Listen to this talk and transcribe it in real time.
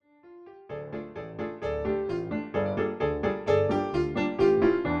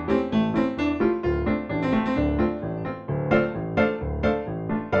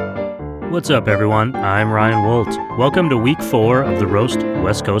What's up, everyone? I'm Ryan Wolt. Welcome to week 4 of the Roast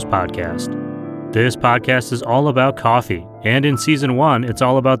West Coast podcast. This podcast is all about coffee, and in season 1, it's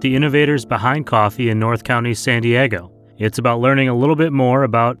all about the innovators behind coffee in North County, San Diego. It's about learning a little bit more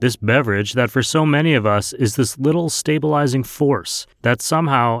about this beverage that for so many of us is this little stabilizing force that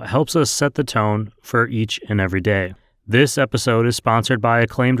somehow helps us set the tone for each and every day. This episode is sponsored by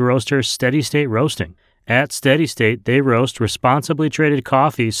acclaimed roaster Steady State Roasting. At Steady State, they roast responsibly traded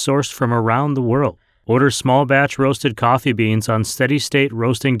coffee sourced from around the world. Order small batch roasted coffee beans on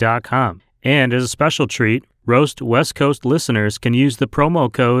steadystateroasting.com. And as a special treat, Roast West Coast listeners can use the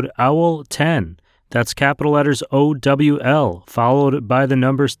promo code OWL10. That's capital letters OWL, followed by the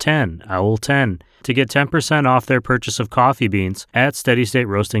numbers 10, OWL10, to get 10% off their purchase of coffee beans at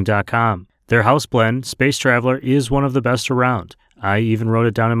steadystateroasting.com. Their house blend, Space Traveler, is one of the best around. I even wrote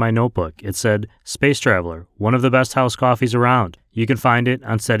it down in my notebook. It said, Space Traveler, one of the best house coffees around. You can find it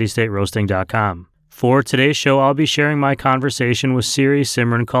on steadystateroasting.com. For today's show, I'll be sharing my conversation with Siri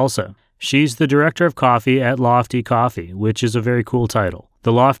Simran Khalsa. She's the director of coffee at Lofty Coffee, which is a very cool title.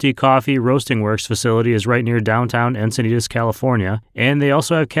 The Lofty Coffee Roasting Works facility is right near downtown Encinitas, California, and they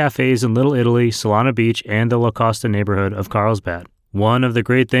also have cafes in Little Italy, Solana Beach, and the La Costa neighborhood of Carlsbad. One of the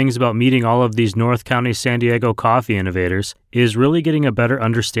great things about meeting all of these North County San Diego coffee innovators is really getting a better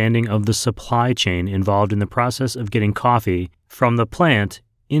understanding of the supply chain involved in the process of getting coffee from the plant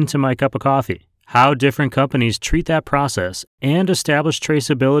into my cup of coffee. How different companies treat that process and establish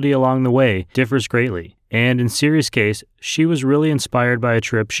traceability along the way differs greatly. And in Siri's case, she was really inspired by a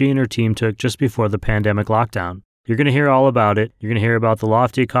trip she and her team took just before the pandemic lockdown. You're going to hear all about it. You're going to hear about the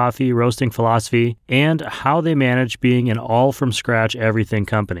Lofty Coffee roasting philosophy and how they manage being an all-from-scratch everything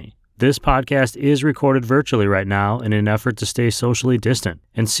company. This podcast is recorded virtually right now in an effort to stay socially distant.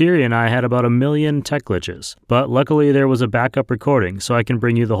 And Siri and I had about 1 million tech glitches. But luckily there was a backup recording so I can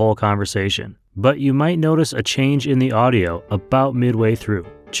bring you the whole conversation. But you might notice a change in the audio about midway through.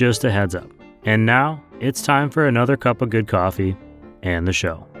 Just a heads up. And now it's time for another cup of good coffee and the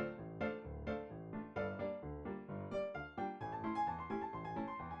show.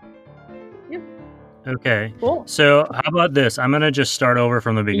 Okay. Cool. So how about this? I'm going to just start over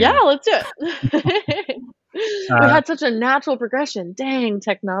from the beginning. Yeah, let's do it. We had such a natural progression. Dang,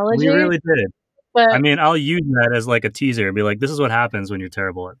 technology. We really did. But I mean, I'll use that as like a teaser. Be like, this is what happens when you're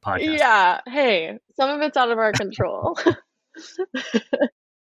terrible at podcasting. yeah, hey, some of it's out of our control.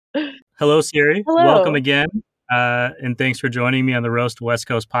 Hello, Siri. Hello. Welcome again. And thanks for joining me on the Roast West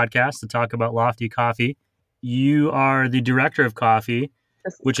Coast podcast to talk about Lofty Coffee. You are the director of coffee,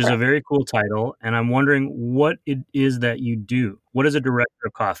 which is a very cool title. And I'm wondering what it is that you do. What is a director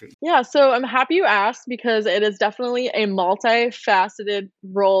of coffee? Yeah, so I'm happy you asked because it is definitely a multifaceted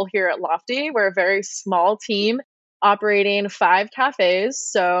role here at Lofty. We're a very small team operating 5 cafes.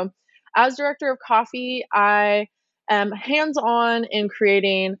 So as director of coffee, I am hands-on in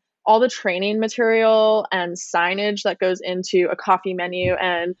creating all the training material and signage that goes into a coffee menu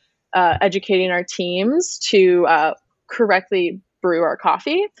and educating our teams to correctly brew our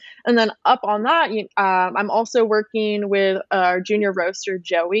coffee. And then up on that, I'm also working with our junior roaster,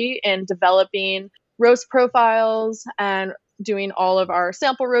 Joey, in developing roast profiles and doing all of our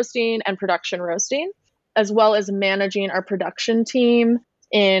sample roasting and production roasting, as well as managing our production team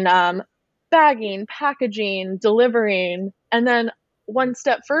in bagging, packaging, delivering, and then one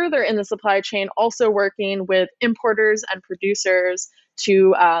step further in the supply chain, also working with importers and producers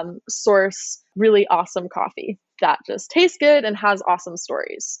to source really awesome coffee that just tastes good and has awesome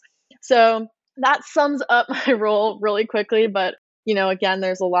stories. So that sums up my role really quickly. But, again,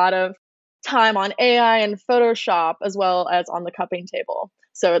 there's a lot of time on AI and Photoshop as well as on the cupping table.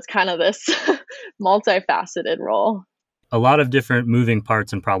 So it's kind of this multifaceted role. A lot of different moving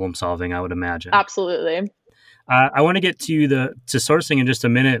parts and problem solving, I would imagine. Absolutely. I want to get to sourcing in just a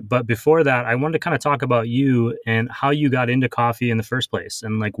minute, but before that, I wanted to kind of talk about you and how you got into coffee in the first place,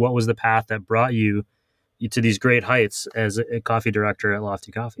 and like what was the path that brought you to these great heights as a coffee director at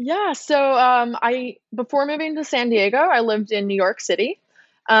Lofty Coffee. Yeah, so before moving to San Diego, I lived in New York City,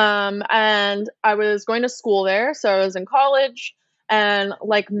 and I was going to school there. So I was in college, and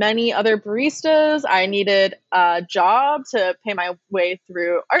like many other baristas, I needed a job to pay my way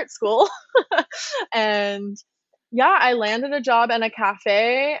through art school. And yeah, I landed a job in a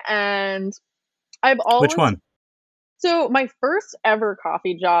cafe, and I've always... Which one? So my first ever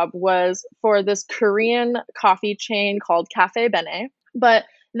coffee job was for this Korean coffee chain called Cafe Bene. But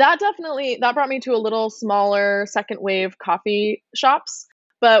that brought me to a little smaller second wave coffee shops.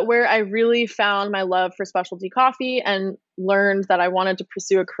 But where I really found my love for specialty coffee and learned that I wanted to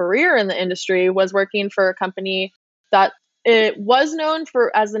pursue a career in the industry was working for a company that It was known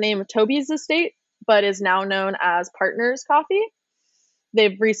as the name of Toby's Estate, but is now known as Partners Coffee.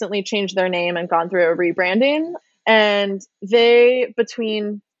 They've recently changed their name and gone through a rebranding. And they,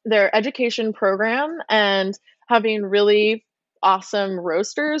 between their education program and having really awesome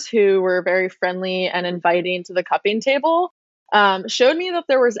roasters who were very friendly and inviting to the cupping table, showed me that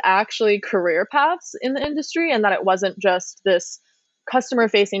there was actually career paths in the industry and that it wasn't just this customer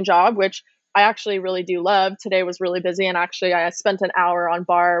facing job, which I actually really do love. Today was really busy, and actually I spent an hour on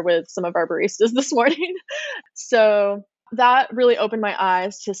bar with some of our baristas this morning. So that really opened my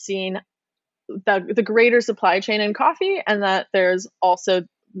eyes to seeing the greater supply chain in coffee, and that there's also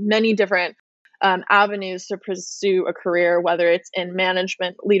many different avenues to pursue a career, whether it's in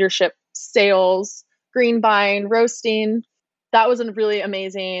management, leadership, sales, green buying, roasting. That was a really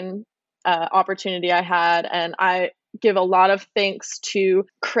amazing opportunity I had, and I give a lot of thanks to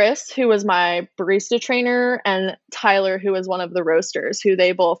Chris, who was my barista trainer, and Tyler, who was one of the roasters, who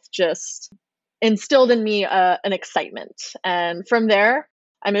they both just instilled in me an excitement. And from there,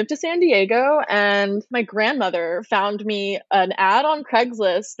 I moved to San Diego, and my grandmother found me an ad on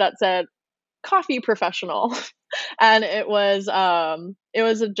Craigslist that said coffee professional. And it was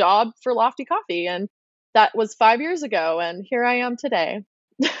a job for Lofty Coffee, and that was 5 years ago, and here I am today.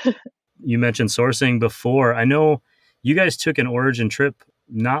 You mentioned sourcing before. I know you guys took an origin trip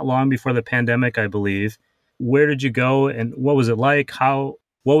not long before the pandemic, I believe. Where did you go, and what was it like?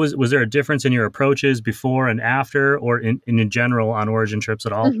 Was there a difference in your approaches before and after, or in general on origin trips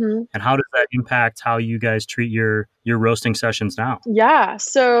at all? Mm-hmm. And how does that impact how you guys treat your roasting sessions now? Yeah,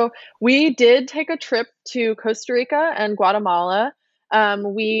 so we did take a trip to Costa Rica and Guatemala.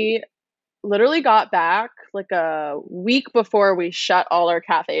 We literally got back like a week before we shut all our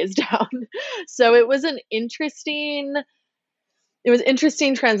cafes down. So it was interesting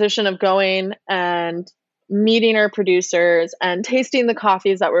transition of going and meeting our producers and tasting the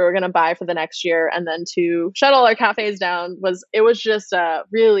coffees that we were going to buy for the next year, and then to shut all our cafes down was just a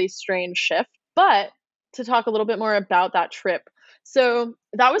really strange shift. But to talk a little bit more about that trip, so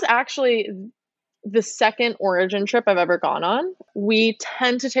that was actually the second origin trip I've ever gone on. We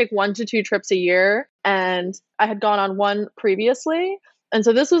tend to take 1 to 2 trips a year, and I had gone on one previously. And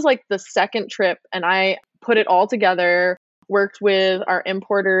so this was like the second trip, and I put it all together, worked with our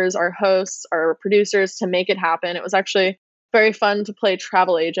importers, our hosts, our producers to make it happen. It was actually very fun to play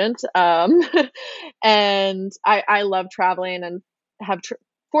travel agent. And I love traveling and have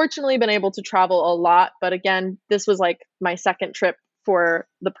fortunately been able to travel a lot. But again, this was like my second trip for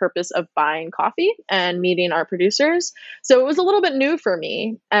the purpose of buying coffee and meeting our producers. So it was a little bit new for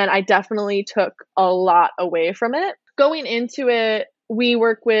me, and I definitely took a lot away from it. Going into it, we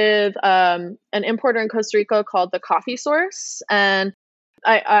work with an importer in Costa Rica called the Coffee Source, and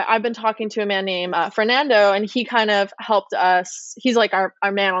I've been talking to a man named Fernando, and he kind of helped us. He's like our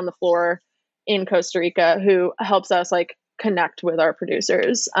man on the floor in Costa Rica who helps us like connect with our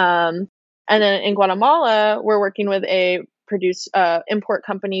producers. And then in Guatemala, we're working with a import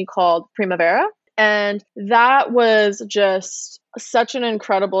company called Primavera. And that was just such an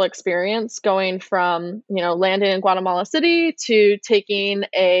incredible experience, going from, landing in Guatemala City to taking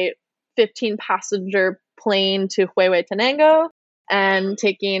a 15 passenger plane to Huehuetenango and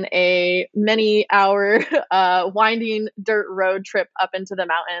taking a many hour winding dirt road trip up into the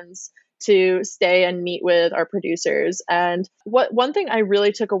mountains to stay and meet with our producers. And one thing I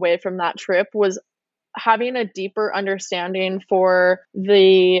really took away from that trip was having a deeper understanding for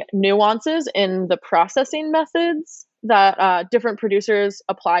the nuances in the processing methods that different producers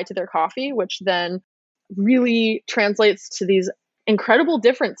apply to their coffee, which then really translates to these incredible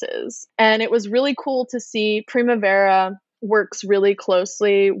differences. And it was really cool to see Primavera works really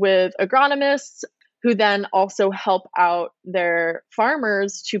closely with agronomists who then also help out their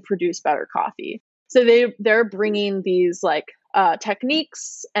farmers to produce better coffee. So they're bringing these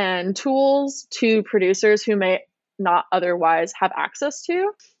techniques and tools to producers who may not otherwise have access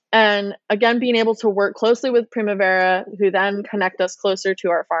to. And again, being able to work closely with Primavera, who then connect us closer to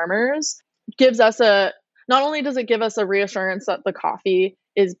our farmers, not only does it give us a reassurance that the coffee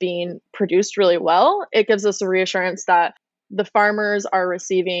is being produced really well, it gives us a reassurance that the farmers are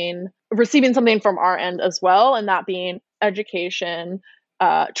receiving something from our end as well, and that being education,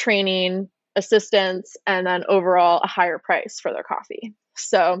 training, assistance, and then overall a higher price for their coffee.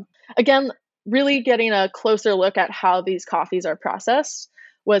 So again, really getting a closer look at how these coffees are processed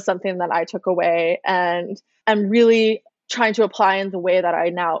was something that I took away, and I'm really trying to apply in the way that I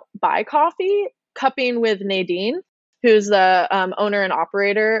now buy coffee, cupping with Nadine, who's the owner and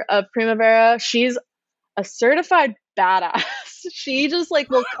operator of Primavera. She's a certified badass. She just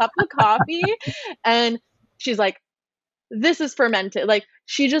will cup the coffee, and she's like, this is fermented. Like,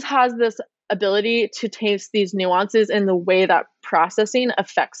 she just has this ability to taste these nuances in the way that processing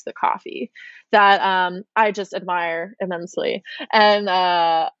affects the coffee that I just admire immensely. And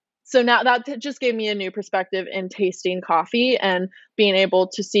so now that just gave me a new perspective in tasting coffee and being able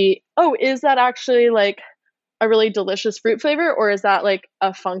to see, oh, is that actually like a really delicious fruit flavor, or is that like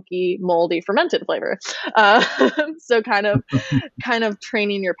a funky, moldy, fermented flavor? Uh, so kind of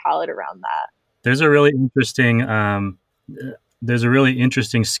training your palate around that. There's a really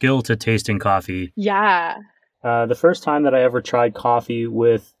interesting skill to tasting coffee. Yeah. The first time that I ever tried coffee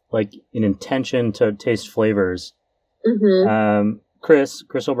with like an intention to taste flavors,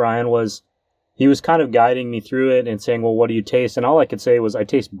 Chris O'Brien was kind of guiding me through it and saying, well, what do you taste? And all I could say was, I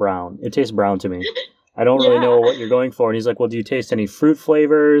taste brown. It tastes brown to me. I don't really know what you're going for. And he's like, well, do you taste any fruit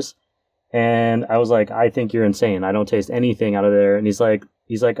flavors? And I was like, I think you're insane. I don't taste anything out of there. And he's like,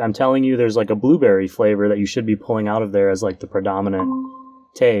 I'm telling you, there's like a blueberry flavor that you should be pulling out of there as like the predominant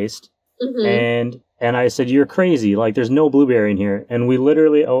taste. And I said, you're crazy. Like, there's no blueberry in here. And we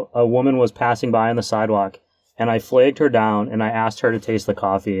literally, a woman was passing by on the sidewalk, and I flagged her down, and I asked her to taste the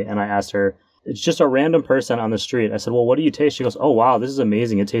coffee. And I asked her, it's just a random person on the street. I said, well, what do you taste? She goes, oh, wow, this is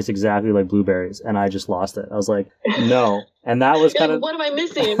amazing. It tastes exactly like blueberries. And I just lost it. I was like, no. And that was kind of, what am I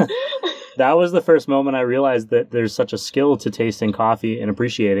missing? that was the first moment I realized that there's such a skill to tasting coffee and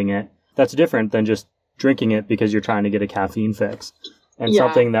appreciating it. That's different than just drinking it because you're trying to get a caffeine fix. And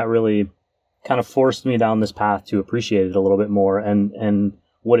something that really kind of forced me down this path to appreciate it a little bit more and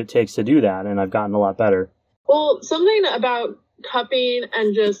what it takes to do that. And I've gotten a lot better. Well, something about cupping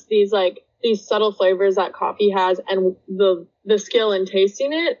and just these subtle flavors that coffee has and the skill in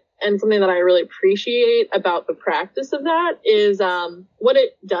tasting it, and something that I really appreciate about the practice of that is what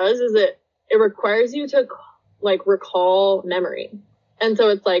it does is it requires you to like recall memory. And so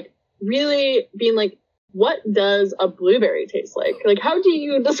it's like really being like, what does a blueberry taste like? Like, how do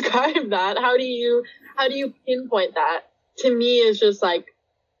you describe that? How do you pinpoint that? To me is just like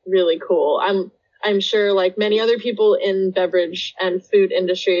really cool. I'm sure like many other people in beverage and food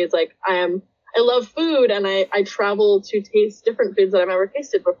industries, like I love food, and I travel to taste different foods that I've never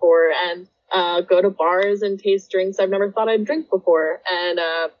tasted before, and go to bars and taste drinks I've never thought I'd drink before. And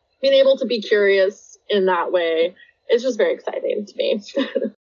being able to be curious in that way is just very exciting to me.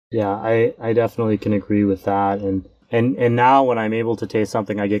 Yeah, I definitely can agree with that. And now when I'm able to taste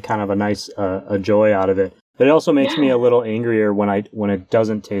something, I get kind of a nice a joy out of it. But it also makes me a little angrier when it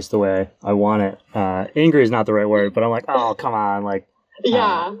doesn't taste the way I want it. Angry is not the right word, but I'm like, oh, come on, like.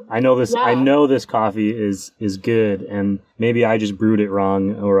 I know this. Yeah. I know this coffee is good, and maybe I just brewed it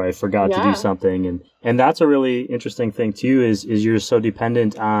wrong, or I forgot to do something, and that's a really interesting thing too. Is you're so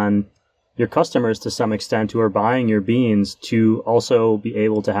dependent on your customers to some extent who are buying your beans to also be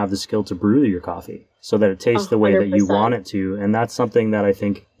able to have the skill to brew your coffee so that it tastes 100%. The way that you want it to, and that's something that I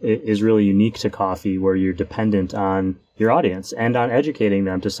think is really unique to coffee, where you're dependent on your audience and on educating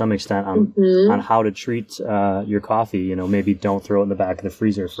them to some extent on how to treat your coffee. You know, maybe don't throw it in the back of the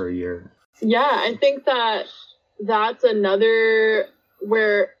freezer for a year. Yeah, I think that's another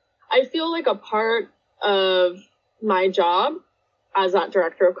where I feel like a part of my job as that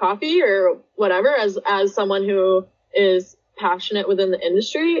director of coffee or whatever, as someone who is passionate within the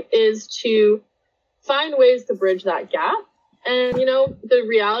industry, is to find ways to bridge that gap. And, you know, the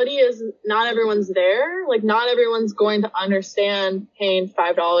reality is not everyone's there. Like, not everyone's going to understand paying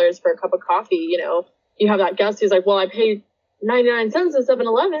 $5 for a cup of coffee. You know, you have that guest who's like, well, I paid 99 cents at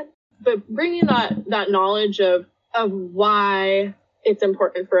 7-Eleven. But bringing that knowledge of why it's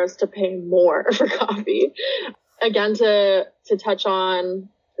important for us to pay more for coffee. Again, to touch on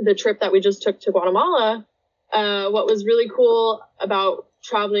the trip that we just took to Guatemala, what was really cool about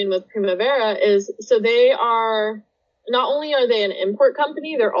traveling with Primavera is, so they are, not only are they an import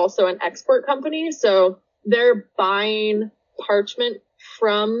company, they're also an export company. So they're buying parchment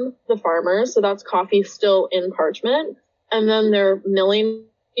from the farmers. So that's coffee still in parchment. And then they're milling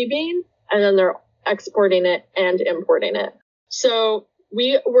the bean, and then they're exporting it and importing it. So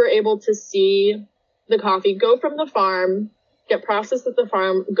we were able to see the coffee go from the farm, get processed at the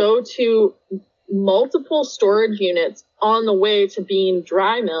farm, go to multiple storage units on the way to being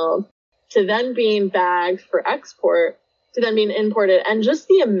dry milled, to then being bagged for export, to then being imported. And just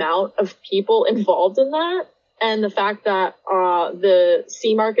the amount of people involved in that, and the fact that the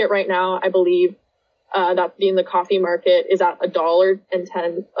C market right now, I believe, that being the coffee market, is at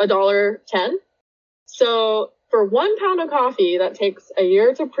 $1.10. So for 1 pound of coffee that takes a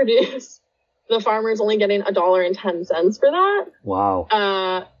year to produce, the farmer's only getting $1.10 for that. Wow.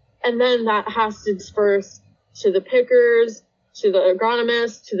 And then that has to disperse to the pickers, to the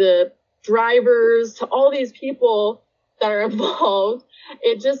agronomists, to the drivers, to all these people that are involved,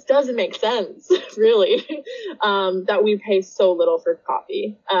 it just doesn't make sense, really, that we pay so little for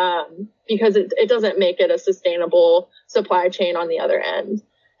coffee, because it doesn't make it a sustainable supply chain on the other end.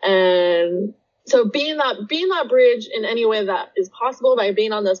 And so being that bridge in any way that is possible by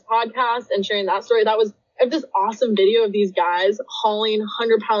being on this podcast and sharing that story, I have this awesome video of these guys hauling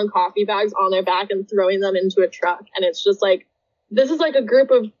 100-pound coffee bags on their back and throwing them into a truck. And it's just like, this is like a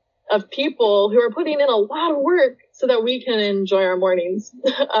group of people who are putting in a lot of work so that we can enjoy our mornings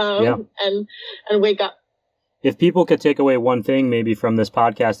and wake up. If people could take away one thing maybe from this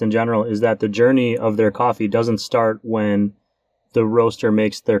podcast in general, is that the journey of their coffee doesn't start when the roaster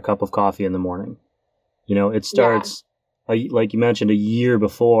makes their cup of coffee in the morning. You know, it starts, like you mentioned, a year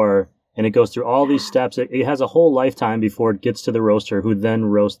before, and it goes through all these steps. It has a whole lifetime before it gets to the roaster, who then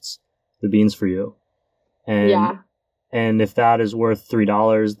roasts the beans for you. And if that is worth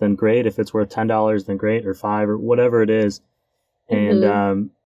 $3, then great. If it's worth $10, then great, or $5, or whatever it is.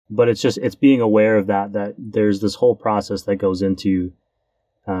 And but it's being aware of that there's this whole process that goes into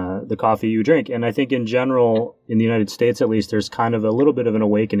the coffee you drink. And I think in general, in the United States at least, there's kind of a little bit of an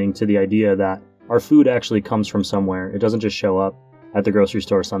awakening to the idea that our food actually comes from somewhere. It doesn't just show up at the grocery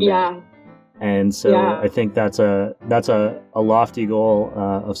store someday. Yeah. And so I think that's a lofty goal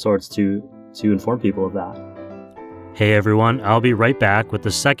of sorts to inform people of that. Hey everyone, I'll be right back with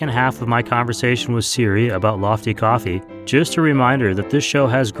the second half of my conversation with Siri about Lofty Coffee. Just a reminder that this show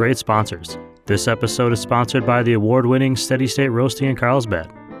has great sponsors. This episode is sponsored by the award-winning Steady State Roasting in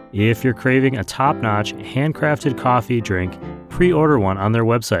Carlsbad. If you're craving a top-notch, handcrafted coffee drink, pre-order one on their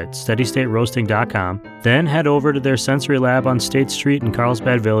website, steadystateroasting.com, then head over to their sensory lab on State Street in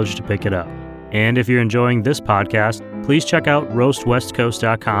Carlsbad Village to pick it up. And if you're enjoying this podcast, please check out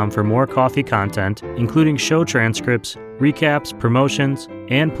roastwestcoast.com for more coffee content, including show transcripts, recaps, promotions,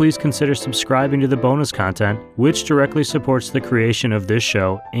 and please consider subscribing to the bonus content, which directly supports the creation of this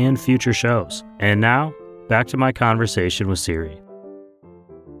show and future shows. And now, back to my conversation with Siri.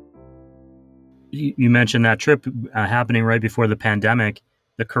 You mentioned that trip happening right before the pandemic.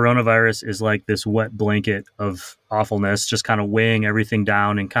 The coronavirus is like this wet blanket of awfulness, just kind of weighing everything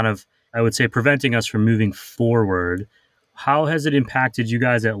down and kind of, I would say, preventing us from moving forward. How has it impacted you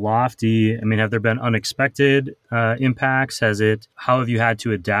guys at Lofty? I mean, have there been unexpected impacts? How have you had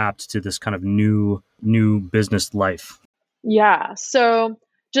to adapt to this kind of new business life? Yeah. So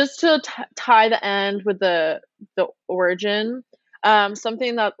just to tie the end with the origin,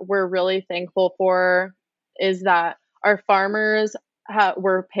 something that we're really thankful for is that our farmers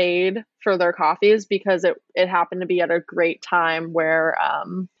were paid for their coffees because it happened to be at a great time where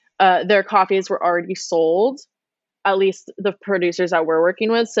their coffees were already sold, at least the producers that we're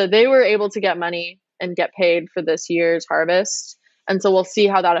working with. So they were able to get money and get paid for this year's harvest. And so we'll see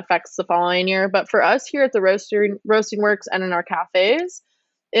how that affects the following year. But for us here at the Roasting Works and in our cafes,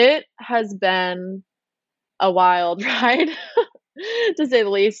 it has been a wild ride, to say the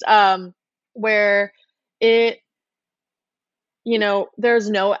least, where there's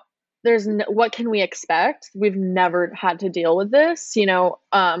no, what can we expect? We've never had to deal with this.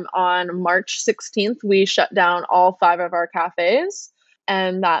 On March 16th, we shut down all 5 of our cafes.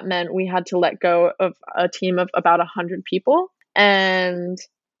 And that meant we had to let go of a team of about 100 people. And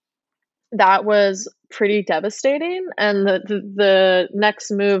that was pretty devastating. And the next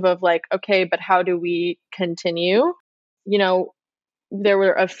move of like, okay, but how do we continue? There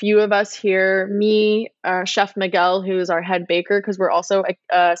were a few of us here, me, Chef Miguel, who's our head baker, because we're also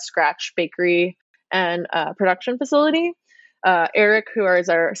a scratch bakery and production facility, Eric, who is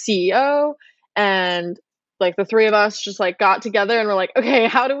our CEO, and like the 3 of us just like got together and we're like, okay,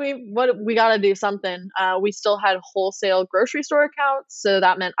 we got to do something. We still had wholesale grocery store accounts, so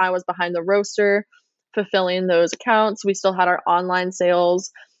that meant I was behind the roaster fulfilling those accounts. We still had our online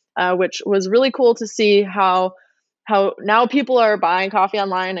sales, which was really cool to see how now people are buying coffee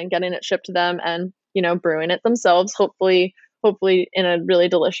online and getting it shipped to them and, brewing it themselves, hopefully in a really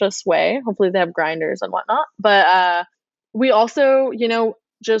delicious way. Hopefully they have grinders and whatnot. But we also,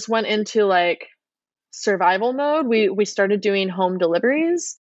 just went into like survival mode. We started doing home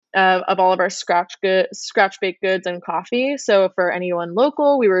deliveries of all of our scratch baked goods and coffee. So for anyone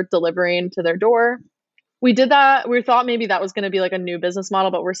local, we were delivering to their door. We did that. We thought maybe that was going to be like a new business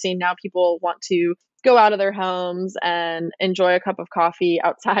model, but we're seeing now people want to go out of their homes and enjoy a cup of coffee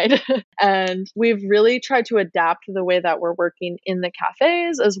outside. And we've really tried to adapt the way that we're working in the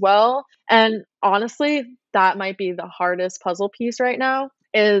cafes as well. And honestly, that might be the hardest puzzle piece right now,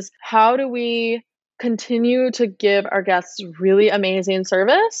 is how do we continue to give our guests really amazing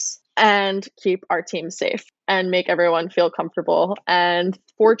service and keep our team safe and make everyone feel comfortable. And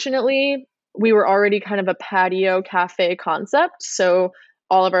fortunately, we were already kind of a patio cafe concept. So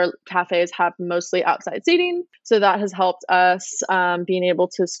all of our cafes have mostly outside seating. So that has helped us being able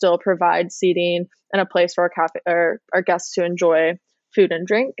to still provide seating and a place for our cafe or our guests to enjoy food and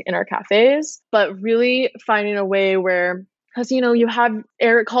drink in our cafes, but really finding a way where, because you have,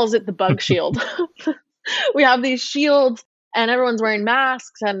 Eric calls it the bug shield. We have these shields and everyone's wearing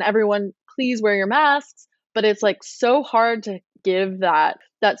masks and everyone, please wear your masks, but it's like so hard to give that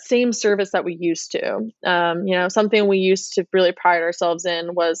same service that we used to. Something we used to really pride ourselves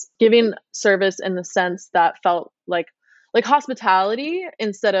in was giving service in the sense that felt like hospitality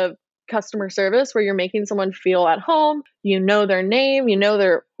instead of customer service, where you're making someone feel at home, their name,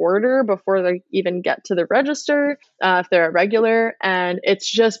 their order before they even get to the register, if they're a regular. And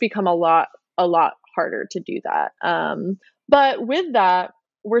it's just become a lot harder to do that. But with that,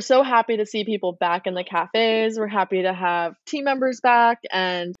 we're so happy to see people back in the cafes. We're happy to have team members back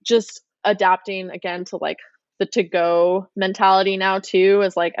and just adapting again to like the to-go mentality now too,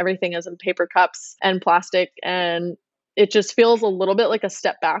 is like everything is in paper cups and plastic, and it just feels a little bit like a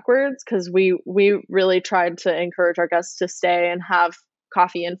step backwards, because we really tried to encourage our guests to stay and have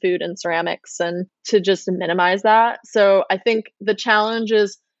coffee and food and ceramics and to just minimize that. So I think the challenge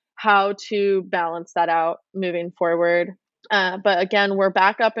is how to balance that out moving forward. But again, we're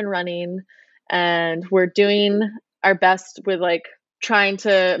back up and running, and we're doing our best with like trying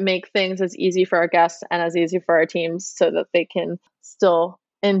to make things as easy for our guests and as easy for our teams so that they can still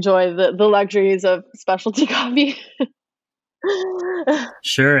enjoy the luxuries of specialty coffee.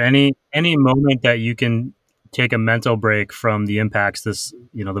 Sure. Any moment that you can take a mental break from the impacts this,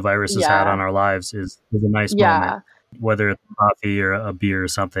 the virus has had on our lives is a nice moment. Whether it's coffee or a beer or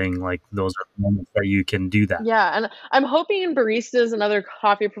something, like those are moments that you can do that. Yeah. And I'm hoping baristas and other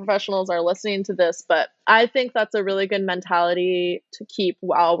coffee professionals are listening to this, but I think that's a really good mentality to keep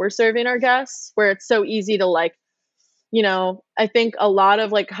while we're serving our guests, where it's so easy to like, I think a lot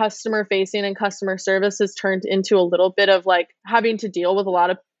of like customer facing and customer service has turned into a little bit of like having to deal with a lot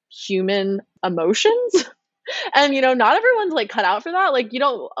of human emotions. And, not everyone's like cut out for that. Like, you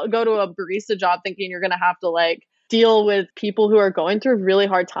don't go to a barista job thinking you're going to have to like deal with people who are going through a really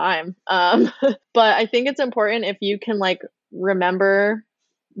hard time. But I think it's important if you can like remember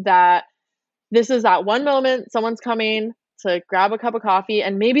that this is that one moment someone's coming to grab a cup of coffee,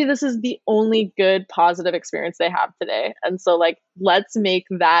 and maybe this is the only good positive experience they have today. And so like, let's make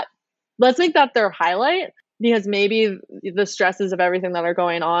that their highlight, because maybe the stresses of everything that are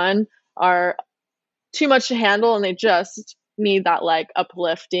going on are too much to handle and they just need that like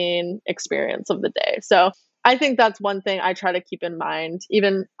uplifting experience of the day. So I think that's one thing I try to keep in mind.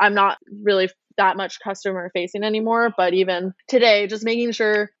 Even I'm not really that much customer facing anymore, but even today, just making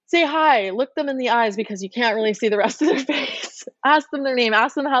sure, say hi, look them in the eyes, because you can't really see the rest of their face. Ask them their name,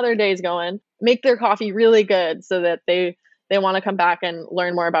 ask them how their day's going, make their coffee really good so that they want to come back and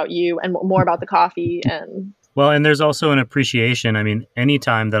learn more about you and more about the coffee. And there's also an appreciation. I mean,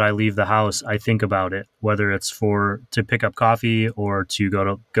 anytime that I leave the house, I think about it, whether it's to pick up coffee or to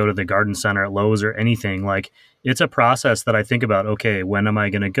go to the garden center at Lowe's or anything. Like, it's a process that I think about. Okay, when am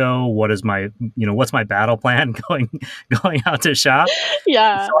I going to go? What is my, what's my battle plan going out to shop?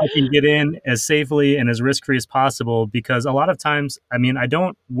 Yeah. So I can get in as safely and as risk-free as possible, because a lot of times, I mean, I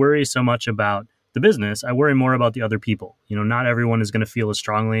don't worry so much about the business. I worry more about the other people. Not everyone is going to feel as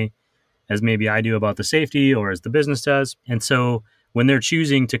strongly as maybe I do about the safety or as the business does. And so when they're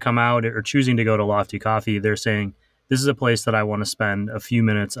choosing to come out or choosing to go to Lofty Coffee, they're saying, this is a place that I want to spend a few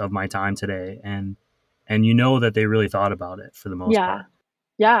minutes of my time today. And that they really thought about it for the most part.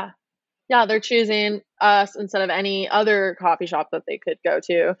 Yeah. They're choosing us instead of any other coffee shop that they could go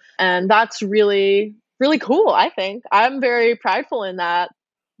to. And that's really, really cool. I think I'm very prideful in that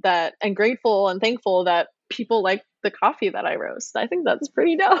and grateful and thankful that people like the coffee that I roast. I think that's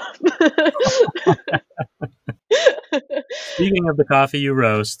pretty dope. Speaking of the coffee you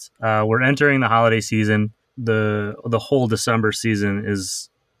roast, we're entering the holiday season. The whole December season is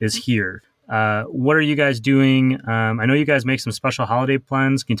here. What are you guys doing? I know you guys make some special holiday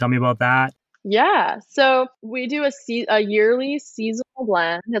plans. Can you tell me about that? Yeah. So we do a yearly seasonal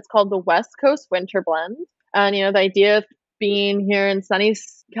blend. It's called the West Coast Winter Blend. And, the idea of being here in sunny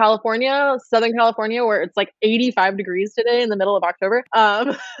Southern California, where it's like 85 degrees today in the middle of October.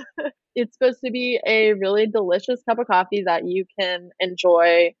 It's supposed to be a really delicious cup of coffee that you can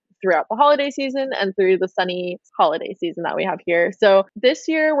enjoy throughout the holiday season and through the sunny holiday season that we have here. So this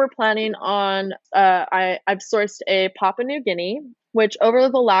year we're planning on, I've sourced a Papua New Guinea, which over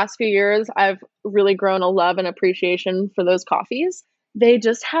the last few years, I've really grown a love and appreciation for those coffees. They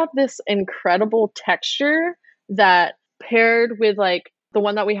just have this incredible texture that, paired with like The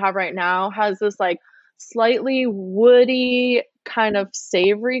one that we have right now has this like slightly woody kind of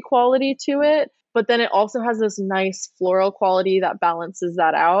savory quality to it, but then it also has this nice floral quality that balances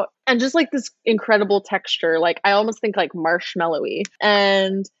that out. And just like this incredible texture, like I almost think like marshmallowy.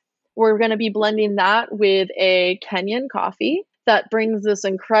 And we're going to be blending that with a Kenyan coffee that brings this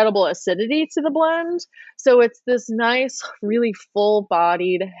incredible acidity to the blend. So it's this nice, really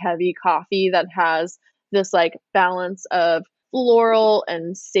full-bodied, heavy coffee that has this like balance of floral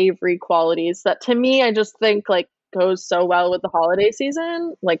and savory qualities that to me, I just think like goes so well with the holiday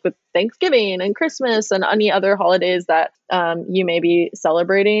season, like with Thanksgiving and Christmas and any other holidays that you may be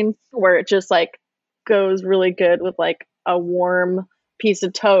celebrating, where it just like goes really good with like a warm piece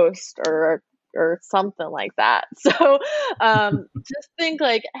of toast or something like that. So just think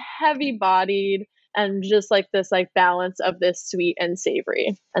like heavy bodied and just like this like balance of this sweet and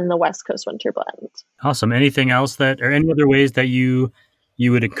savory and the West Coast winter blend. Awesome. Anything else that, or any other ways that you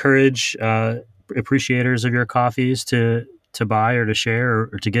would encourage appreciators of your coffees to buy or to share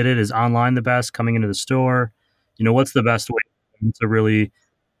or to get it? Is online the best? Coming into the store? What's the best way to really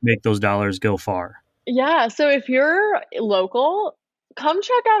make those dollars go far? Yeah, so if you're local, come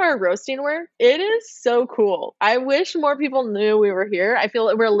check out our roasting work. It is so cool. I wish more people knew we were here. I feel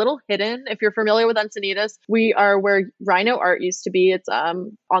we're a little hidden. If you're familiar with Encinitas, we are where Rhino Art used to be. It's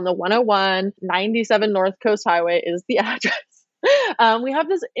on the 101, 97 North Coast Highway is the address. We have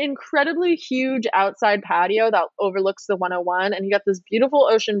this incredibly huge outside patio that overlooks the 101, and you got this beautiful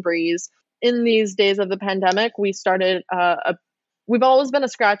ocean breeze. In these days of the pandemic, we started we've always been a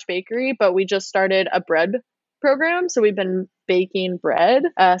scratch bakery, but we just started a bread program. So we've been baking bread,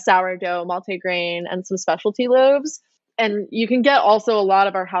 sourdough, multigrain, and some specialty loaves. And you can get also a lot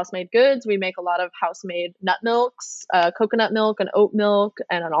of our house-made goods. We make a lot of house-made nut milks, coconut milk, and oat milk,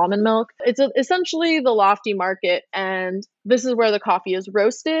 and an almond milk. It's essentially the Lofty market, and this is where the coffee is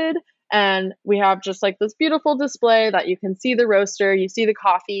roasted. And we have just like this beautiful display that you can see the roaster, you see the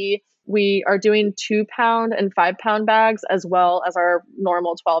coffee. We are doing 2-pound and 5-pound bags as well as our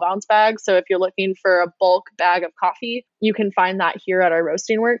normal 12-ounce bags. So if you're looking for a bulk bag of coffee, you can find that here at our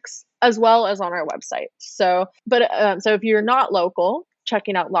roasting works as well as on our website. So if you're not local,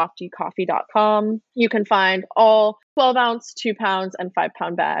 checking out loftycoffee.com, you can find all 12-ounce, 2 pounds, and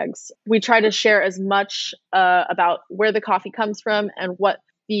 5-pound bags. We try to share as much about where the coffee comes from and what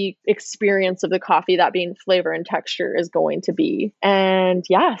the experience of the coffee, that being flavor and texture, is going to be. And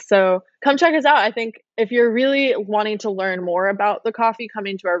yeah, so come check us out. I think if you're really wanting to learn more about the coffee,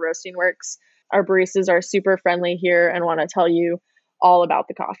 coming to our roasting works. Our baristas are super friendly here and want to tell you all about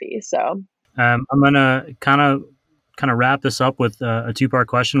the coffee. So I'm gonna kind of wrap this up with a 2-part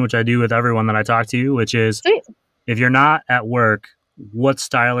question, which I do with everyone that I talk to, which is, sweet. If you're not at work, what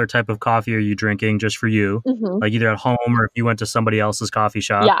style or type of coffee are you drinking just for you? Mm-hmm. Like either at home or if you went to somebody else's coffee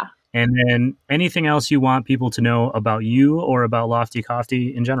shop. Yeah. And then anything else you want people to know about you or about Lofty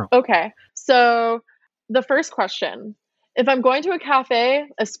Coffee in general? Okay. So the first question, if I'm going to a cafe,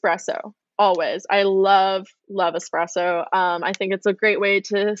 espresso. Always. I love espresso. I think it's a great way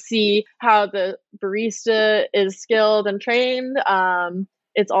to see how the barista is skilled and trained.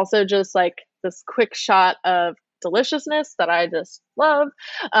 It's also just like this quick shot of deliciousness that I just love.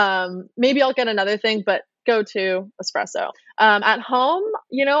 Maybe I'll get another thing, but go to espresso. At home,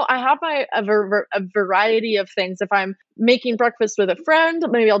 I have a variety of things. If I'm making breakfast with a friend,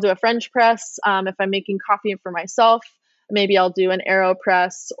 maybe I'll do a French press. If I'm making coffee for myself, maybe I'll do an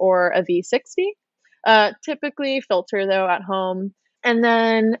AeroPress or a V60. Typically filter though at home. And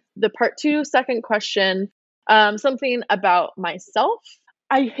then the part 2, second question, something about myself.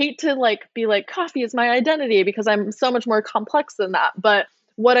 I hate to be like coffee is my identity because I'm so much more complex than that. But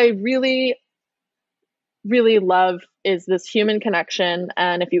what I really, really love is this human connection.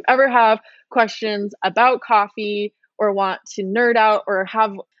 And if you ever have questions about coffee or want to nerd out or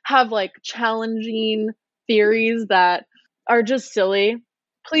have like challenging theories that are just silly,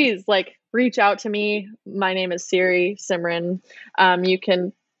 please reach out to me. My name is Siri, Simran. You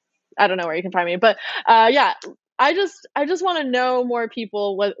can, I don't know where you can find me, but yeah, I just want to know more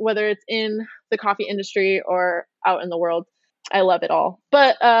people, whether it's in the coffee industry or out in the world. I love it all.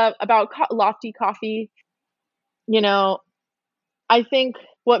 But about Lofty Coffee, I think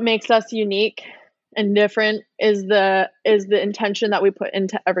what makes us unique and different is the intention that we put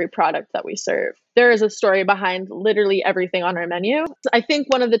into every product that we serve. There is a story behind literally everything on our menu. I think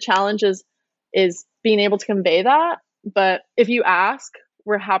one of the challenges is being able to convey that. But if you ask,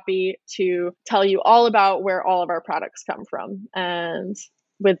 we're happy to tell you all about where all of our products come from. And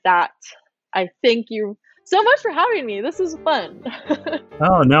with that, I thank you so much for having me. This is fun.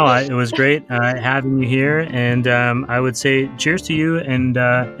 Oh, no, it was great having you here. And I would say cheers to you and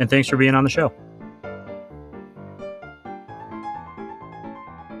thanks for being on the show.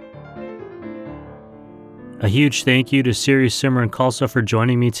 A huge thank you to Siri, Simran, and Khalsa for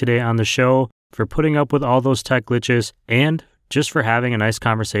joining me today on the show, for putting up with all those tech glitches, and just for having a nice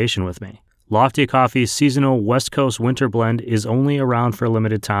conversation with me. Lofty Coffee's seasonal West Coast winter blend is only around for a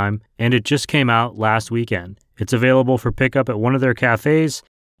limited time, and it just came out last weekend. It's available for pickup at one of their cafes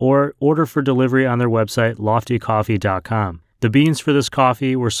or order for delivery on their website, loftycoffee.com. The beans for this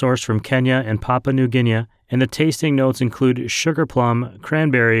coffee were sourced from Kenya and Papua New Guinea, and the tasting notes include sugar plum,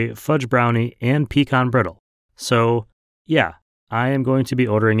 cranberry, fudge brownie, and pecan brittle. So, yeah, I am going to be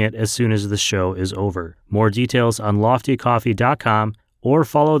ordering it as soon as the show is over. More details on loftycoffee.com or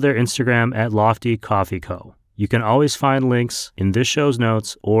follow their Instagram at loftycoffeeco. You can always find links in this show's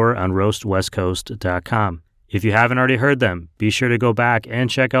notes or on roastwestcoast.com. If you haven't already heard them, be sure to go back and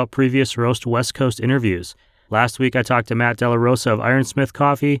check out previous Roast West Coast interviews. Last week I talked to Matt Della Rosa of Ironsmith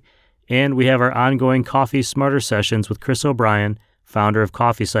Coffee, and we have our ongoing Coffee Smarter sessions with Chris O'Brien, founder of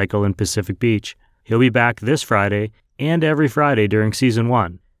Coffee Cycle in Pacific Beach. He'll be back this Friday and every Friday during Season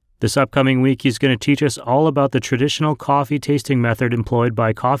 1. This upcoming week, he's going to teach us all about the traditional coffee tasting method employed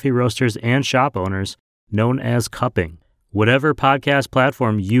by coffee roasters and shop owners, known as cupping. Whatever podcast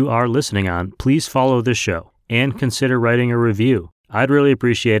platform you are listening on, please follow this show and consider writing a review. I'd really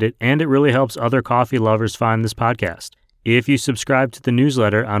appreciate it, and it really helps other coffee lovers find this podcast. If you subscribe to the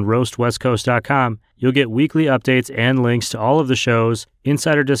newsletter on roastwestcoast.com, you'll get weekly updates and links to all of the shows,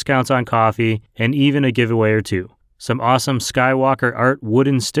 insider discounts on coffee, and even a giveaway or two. Some awesome Skywalker art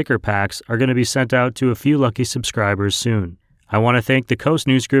wooden sticker packs are going to be sent out to a few lucky subscribers soon. I want to thank the Coast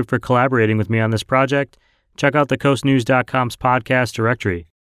News Group for collaborating with me on this project. Check out the coastnews.com's podcast directory.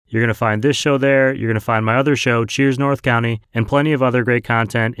 You're going to find this show there, you're going to find my other show, Cheers North County, and plenty of other great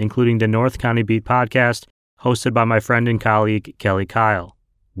content, including the North County Beat podcast, hosted by my friend and colleague, Kelly Kyle.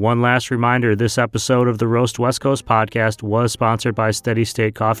 One last reminder, this episode of the Roast West Coast podcast was sponsored by Steady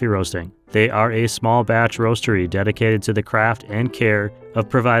State Coffee Roasting. They are a small batch roastery dedicated to the craft and care of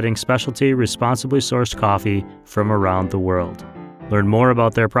providing specialty, responsibly sourced coffee from around the world. Learn more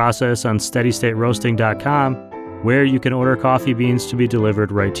about their process on steadystateroasting.com, where you can order coffee beans to be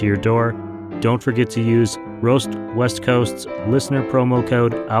delivered right to your door. Don't forget to use Roast West Coast's listener promo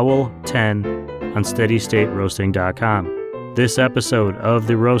code OWL10 on steadystateroasting.com. This episode of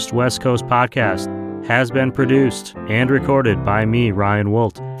the Roast West Coast podcast has been produced and recorded by me, Ryan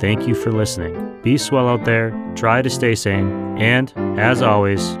Wolt. Thank you for listening. Be swell out there, try to stay sane, and, as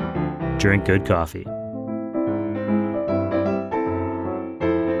always, drink good coffee.